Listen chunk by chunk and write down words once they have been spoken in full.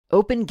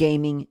Open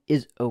gaming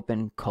is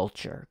open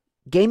culture.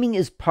 Gaming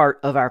is part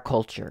of our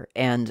culture,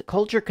 and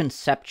culture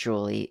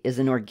conceptually is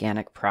an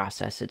organic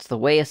process. It's the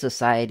way a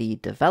society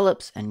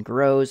develops and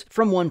grows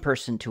from one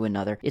person to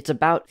another. It's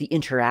about the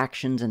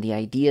interactions and the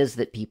ideas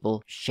that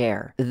people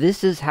share.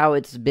 This is how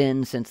it's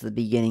been since the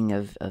beginning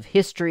of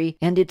history,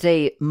 and it's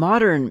a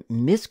modern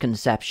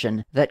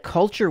misconception that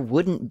culture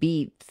wouldn't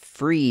be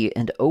free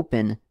and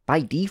open by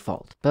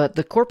default. But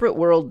the corporate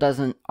world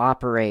doesn't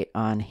operate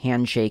on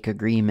handshake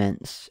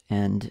agreements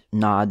and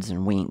nods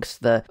and winks.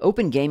 The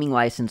Open Gaming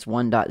License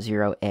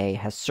 1.0a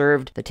has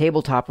served the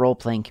tabletop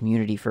role-playing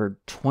community for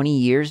 20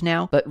 years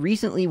now, but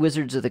recently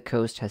Wizards of the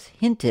Coast has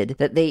hinted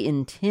that they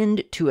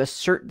intend to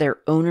assert their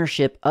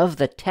ownership of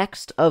the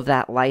text of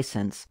that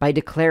license by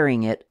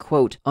declaring it,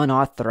 quote,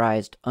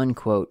 unauthorized,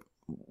 unquote,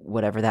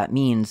 whatever that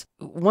means.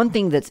 One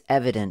thing that's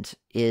evident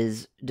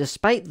is,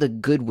 despite the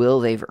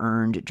goodwill they've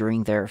earned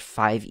during their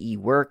 5e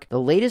work, the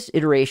latest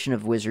iteration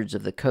of Wizards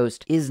of the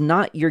Coast is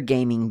not your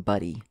gaming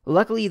buddy.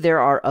 Luckily, there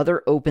are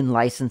other open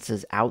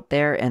licenses out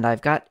there, and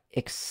I've got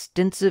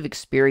extensive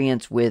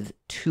experience with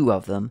 2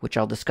 of them, which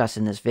I'll discuss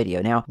in this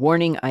video. Now,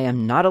 warning, I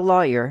am not a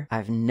lawyer.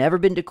 I've never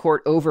been to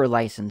court over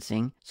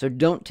licensing, so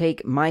don't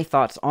take my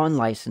thoughts on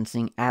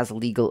licensing as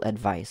legal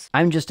advice.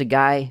 I'm just a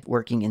guy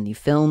working in the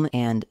film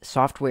and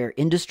software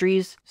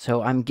industries,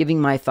 so I'm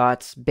giving my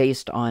thoughts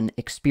based on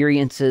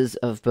experiences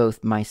of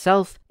both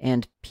myself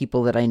and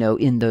people that I know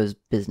in those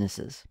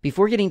businesses.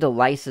 Before getting to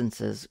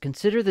licenses,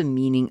 consider the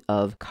meaning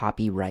of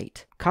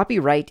copyright.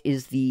 Copyright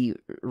is the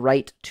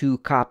right to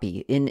copy.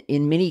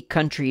 In many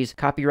countries,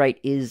 copyright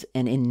is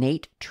an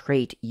innate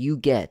trait you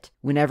get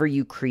whenever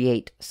you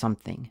create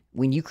something.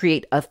 When you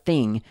create a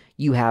thing,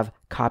 you have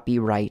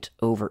copyright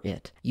over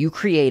it. You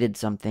created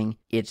something,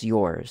 it's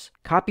yours.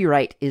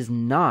 Copyright is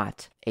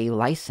not a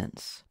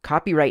license.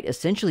 Copyright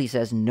essentially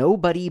says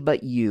nobody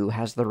but you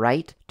has the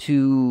right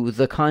to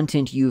the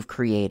content you've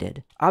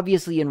created.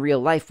 Obviously, in real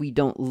life, we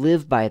don't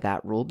live by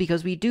that rule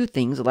because we do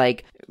things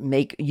like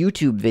make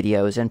YouTube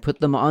videos and put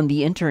them on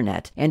the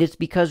internet. And it's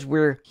because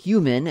we're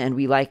human and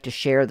we like to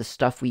share the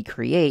stuff we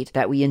create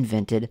that we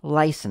invented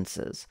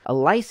licenses. A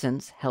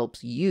license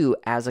helps you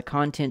as a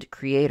content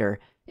creator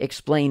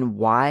explain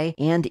why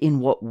and in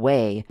what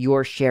way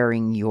you're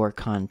sharing your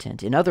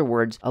content. In other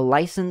words, a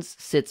license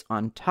sits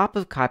on top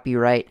of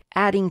copyright,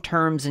 adding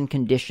terms and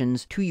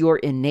conditions to your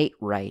innate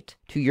right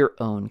to your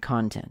own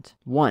content.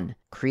 1.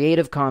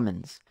 Creative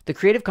Commons. The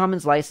Creative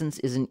Commons license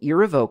is an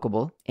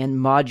irrevocable and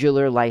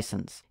modular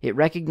license. It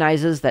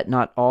recognizes that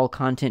not all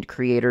content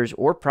creators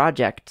or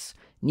projects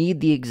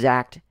need the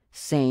exact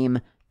same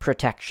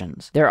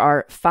protections. There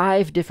are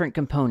 5 different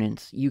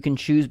components you can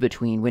choose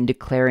between when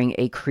declaring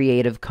a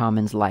Creative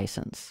Commons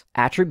license.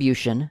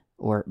 Attribution,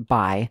 or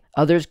buy.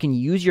 Others can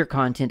use your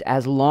content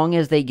as long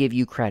as they give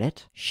you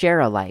credit. Share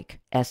alike,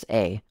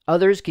 SA.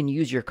 Others can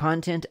use your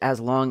content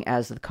as long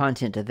as the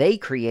content they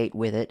create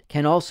with it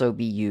can also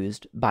be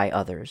used by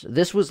others.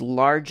 This was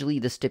largely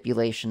the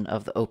stipulation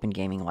of the Open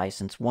Gaming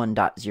License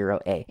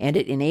 1.0a, and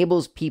it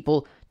enables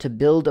people to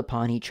build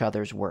upon each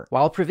other's work,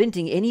 while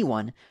preventing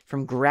anyone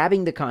from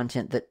grabbing the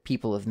content that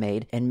people have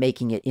made and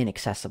making it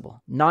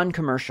inaccessible.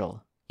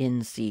 Non-commercial,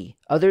 NC.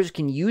 Others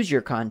can use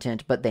your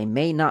content, but they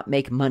may not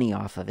make money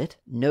off of it.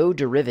 No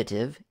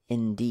derivative,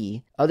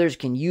 ND. Others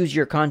can use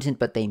your content,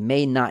 but they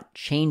may not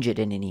change it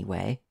in any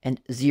way. And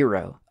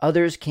 0.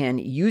 Others can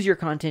use your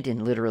content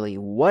in literally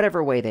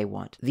whatever way they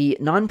want. The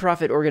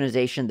nonprofit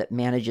organization that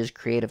manages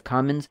Creative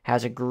Commons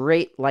has a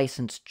great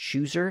license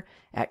chooser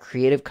at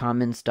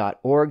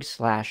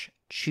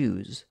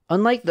creativecommons.org/choose.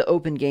 Unlike the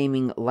Open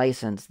Gaming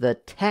License, the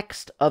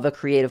text of a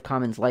Creative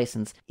Commons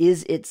license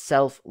is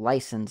itself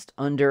licensed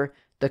under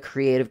the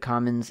Creative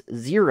Commons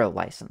 0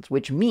 license,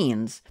 which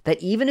means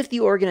that even if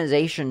the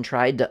organization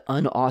tried to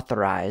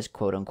unauthorize,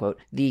 quote-unquote,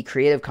 the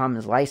Creative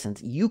Commons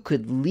license, you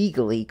could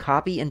legally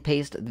copy and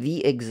paste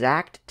the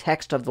exact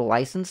text of the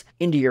license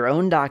into your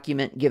own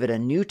document, give it a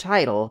new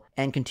title,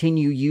 and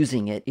continue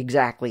using it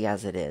exactly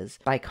as it is.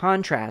 By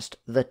contrast,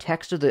 the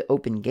text of the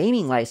Open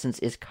Gaming License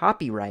is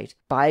copyright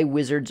by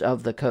Wizards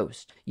of the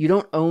Coast. You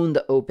don't own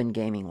the Open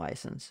Gaming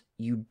License.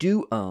 You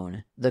do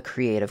own the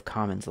Creative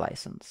Commons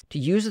license. To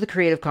use the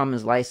Creative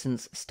Commons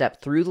license, step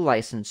through the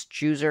license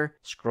chooser,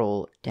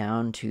 scroll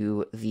down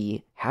to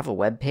the Have a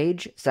Web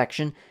Page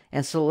section,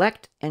 and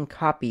select and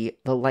copy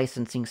the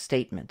licensing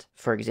statement.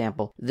 For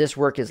example, this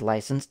work is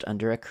licensed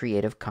under a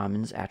Creative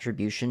Commons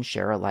Attribution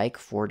Share Alike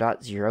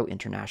 4.0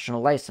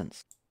 International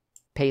License.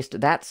 Paste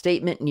that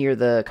statement near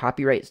the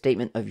copyright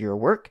statement of your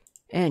work,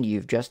 and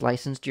you've just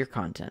licensed your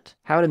content.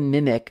 How to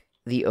mimic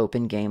the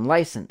Open Game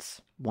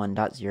License.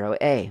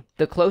 1.0a.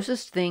 The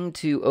closest thing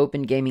to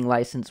Open Gaming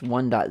License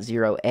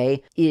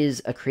 1.0a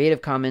is a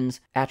Creative Commons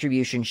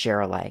Attribution Share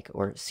Alike,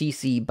 or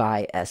CC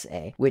by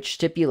SA, which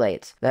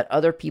stipulates that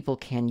other people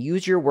can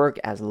use your work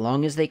as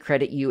long as they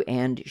credit you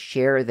and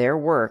share their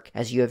work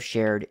as you have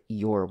shared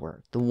your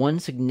work. The one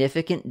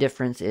significant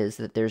difference is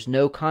that there's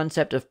no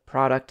concept of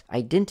product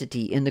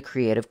identity in the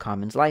Creative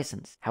Commons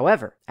license.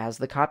 However, as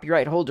the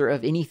copyright holder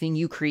of anything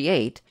you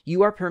create,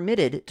 you are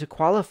permitted to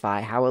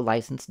qualify how a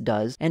license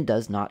does and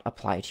does not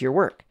apply to your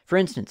work. For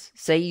instance,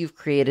 say you've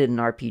created an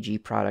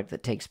RPG product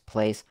that takes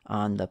place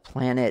on the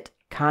planet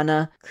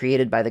Kana,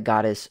 created by the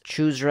goddess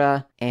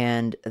Chusra,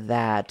 and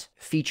that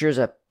features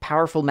a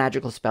powerful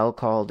magical spell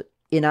called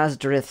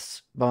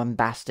Inazdrith's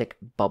Bombastic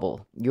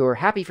Bubble. You're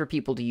happy for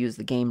people to use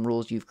the game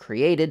rules you've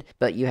created,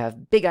 but you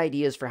have big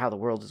ideas for how the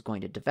world is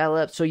going to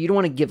develop, so you don't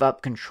want to give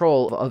up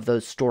control of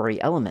those story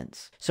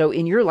elements. So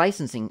in your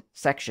licensing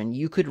section,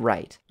 you could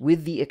write,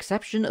 with the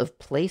exception of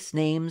place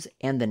names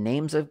and the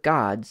names of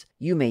gods,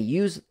 you may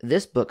use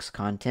this book's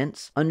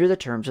contents under the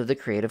terms of the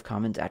Creative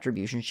Commons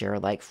Attribution Share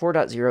Alike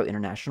 4.0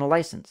 International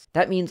License.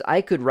 That means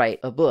I could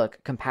write a book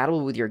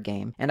compatible with your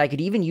game, and I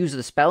could even use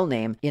the spell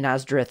name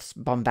Inazdrith's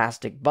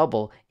Bombastic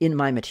Bubble in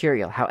my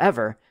material.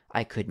 However,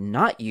 I could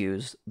not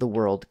use the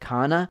world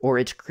Kana or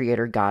its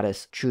creator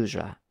goddess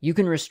Chusra. You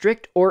can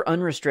restrict or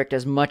unrestrict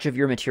as much of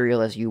your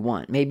material as you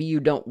want. Maybe you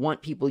don't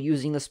want people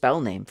using the spell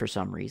name for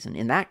some reason.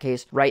 In that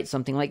case, write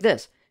something like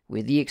this.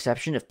 With the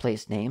exception of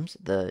place names,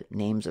 the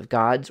names of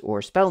gods,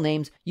 or spell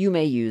names, you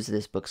may use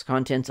this book's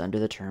contents under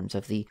the terms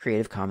of the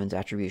Creative Commons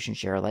Attribution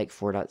Share Alike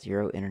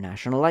 4.0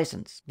 International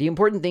License. The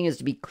important thing is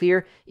to be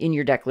clear in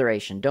your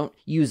declaration. Don't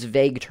use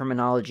vague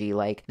terminology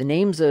like the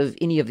names of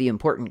any of the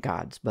important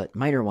gods, but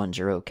minor ones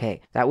are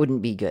okay. That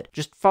wouldn't be good.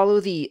 Just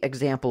follow the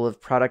example of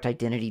product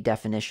identity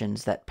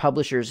definitions that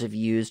publishers have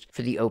used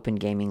for the Open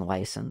Gaming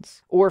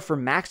License. Or for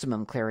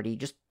maximum clarity,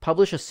 just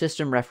publish a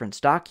system reference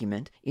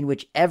document in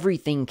which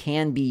everything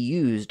can be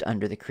used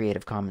under the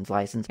Creative Commons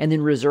license, and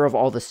then reserve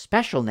all the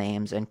special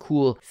names and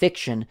cool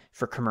fiction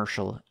for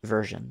commercial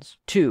versions.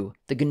 2.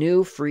 The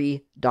GNU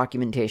Free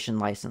Documentation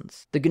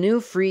License. The GNU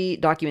Free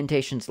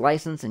Documentation's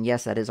license, and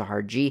yes, that is a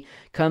hard G,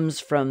 comes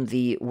from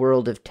the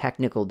world of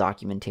technical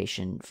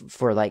documentation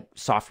for like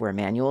software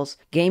manuals.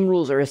 Game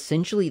rules are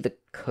essentially the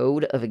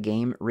code of a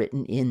game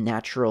written in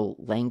natural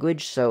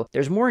language, so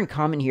there's more in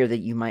common here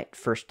than you might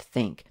first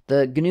think.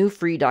 The GNU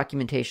Free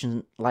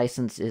Documentation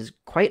License is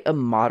quite a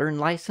modern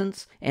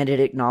license, and it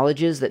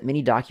acknowledges that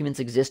many documents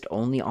exist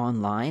only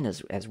online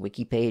as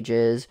wiki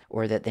pages,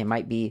 or that they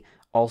might be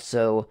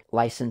also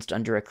licensed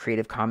under a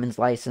Creative Commons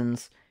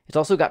license. It's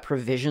also got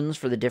provisions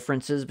for the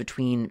differences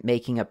between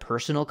making a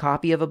personal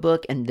copy of a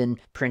book and then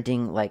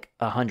printing like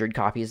 100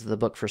 copies of the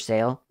book for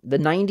sale. The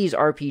 90s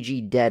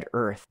RPG Dead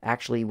Earth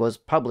actually was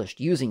published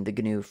using the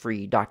GNU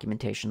Free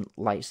Documentation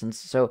License,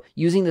 so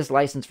using this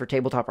license for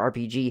tabletop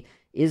RPG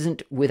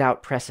isn't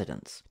without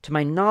precedence. To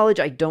my knowledge,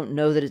 I don't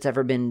know that it's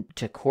ever been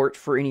to court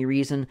for any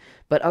reason,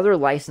 but other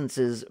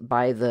licenses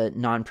by the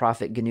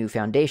nonprofit GNU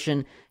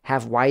Foundation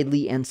have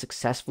widely and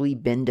successfully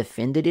been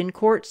defended in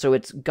court, so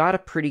it's got a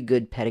pretty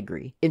good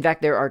pedigree. In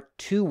fact, there are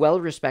 2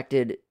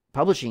 well-respected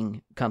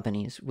publishing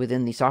companies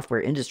within the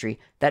software industry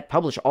that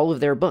publish all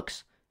of their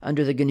books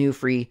under the GNU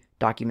Free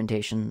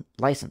Documentation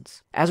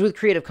License. As with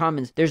Creative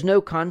Commons, there's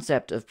no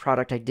concept of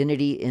product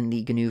identity in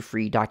the GNU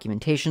Free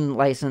Documentation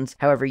License.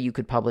 However, you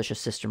could publish a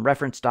system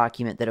reference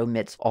document that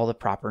omits all the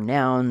proper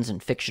nouns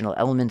and fictional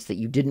elements that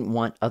you didn't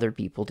want other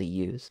people to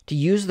use. To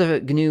use the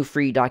GNU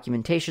Free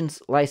Documentation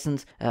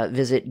License,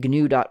 visit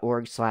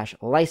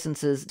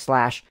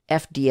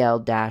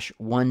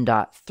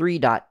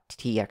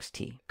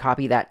gnu.org/licenses/fdl-1.3.txt.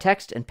 Copy that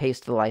text and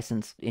paste the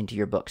license into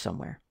your book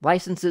somewhere.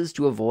 Licenses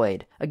to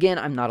avoid. Again,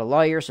 I'm not a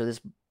lawyer, so this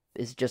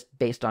is just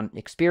based on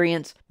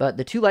experience, but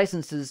the 2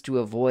 licenses to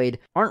avoid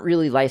aren't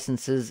really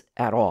licenses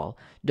at all.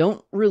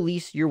 Don't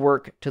release your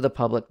work to the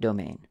public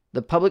domain.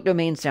 The public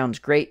domain sounds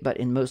great, but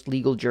in most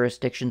legal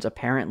jurisdictions,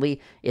 apparently,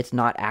 it's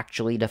not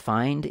actually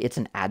defined. It's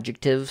an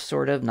adjective,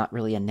 sort of, not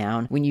really a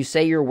noun. When you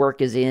say your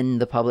work is in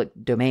the public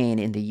domain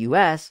in the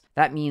US,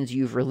 that means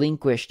you've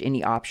relinquished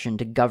any option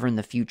to govern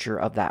the future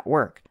of that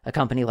work. A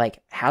company like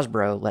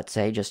Hasbro, let's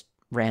say, just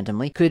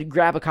randomly, could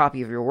grab a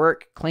copy of your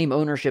work, claim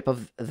ownership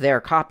of their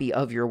copy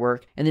of your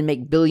work, and then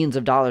make billions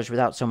of dollars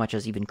without so much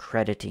as even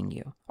crediting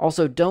you.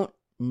 Also, don't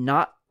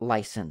not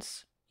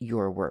license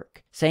your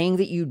work. Saying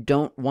that you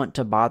don't want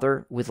to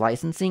bother with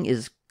licensing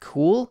is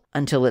cool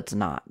until it's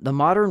not. The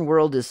modern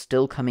world is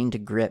still coming to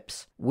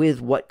grips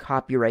with what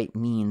copyright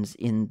means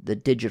in the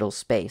digital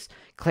space.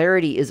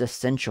 Clarity is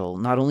essential,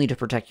 not only to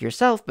protect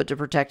yourself, but to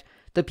protect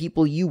the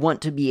people you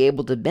want to be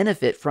able to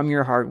benefit from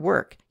your hard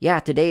work. Yeah,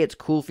 today it's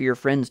cool for your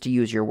friends to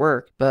use your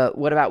work, but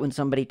what about when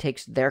somebody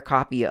takes their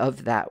copy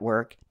of that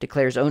work,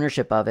 declares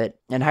ownership of it,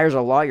 and hires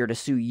a lawyer to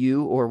sue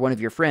you or one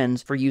of your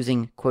friends for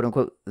using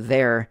quote-unquote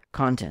their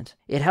content?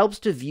 It helps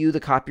to view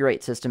the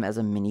copyright system as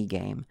a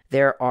mini-game.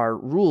 There are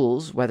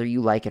rules, whether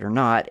you like it or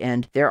not,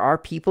 and there are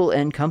people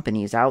and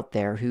companies out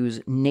there whose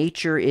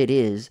nature it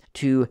is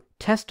to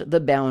Test the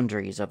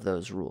boundaries of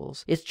those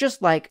rules. It's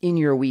just like in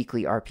your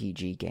weekly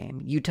RPG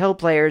game. You tell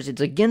players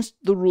it's against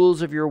the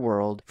rules of your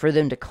world for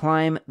them to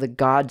climb the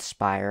God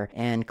Spire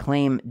and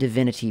claim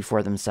divinity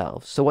for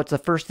themselves. So what's the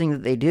first thing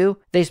that they do?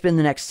 They spend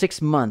the next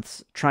 6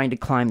 months trying to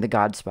climb the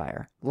God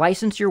Spire.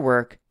 License your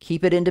work,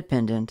 keep it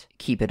independent,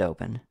 keep it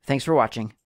open. Thanks for watching.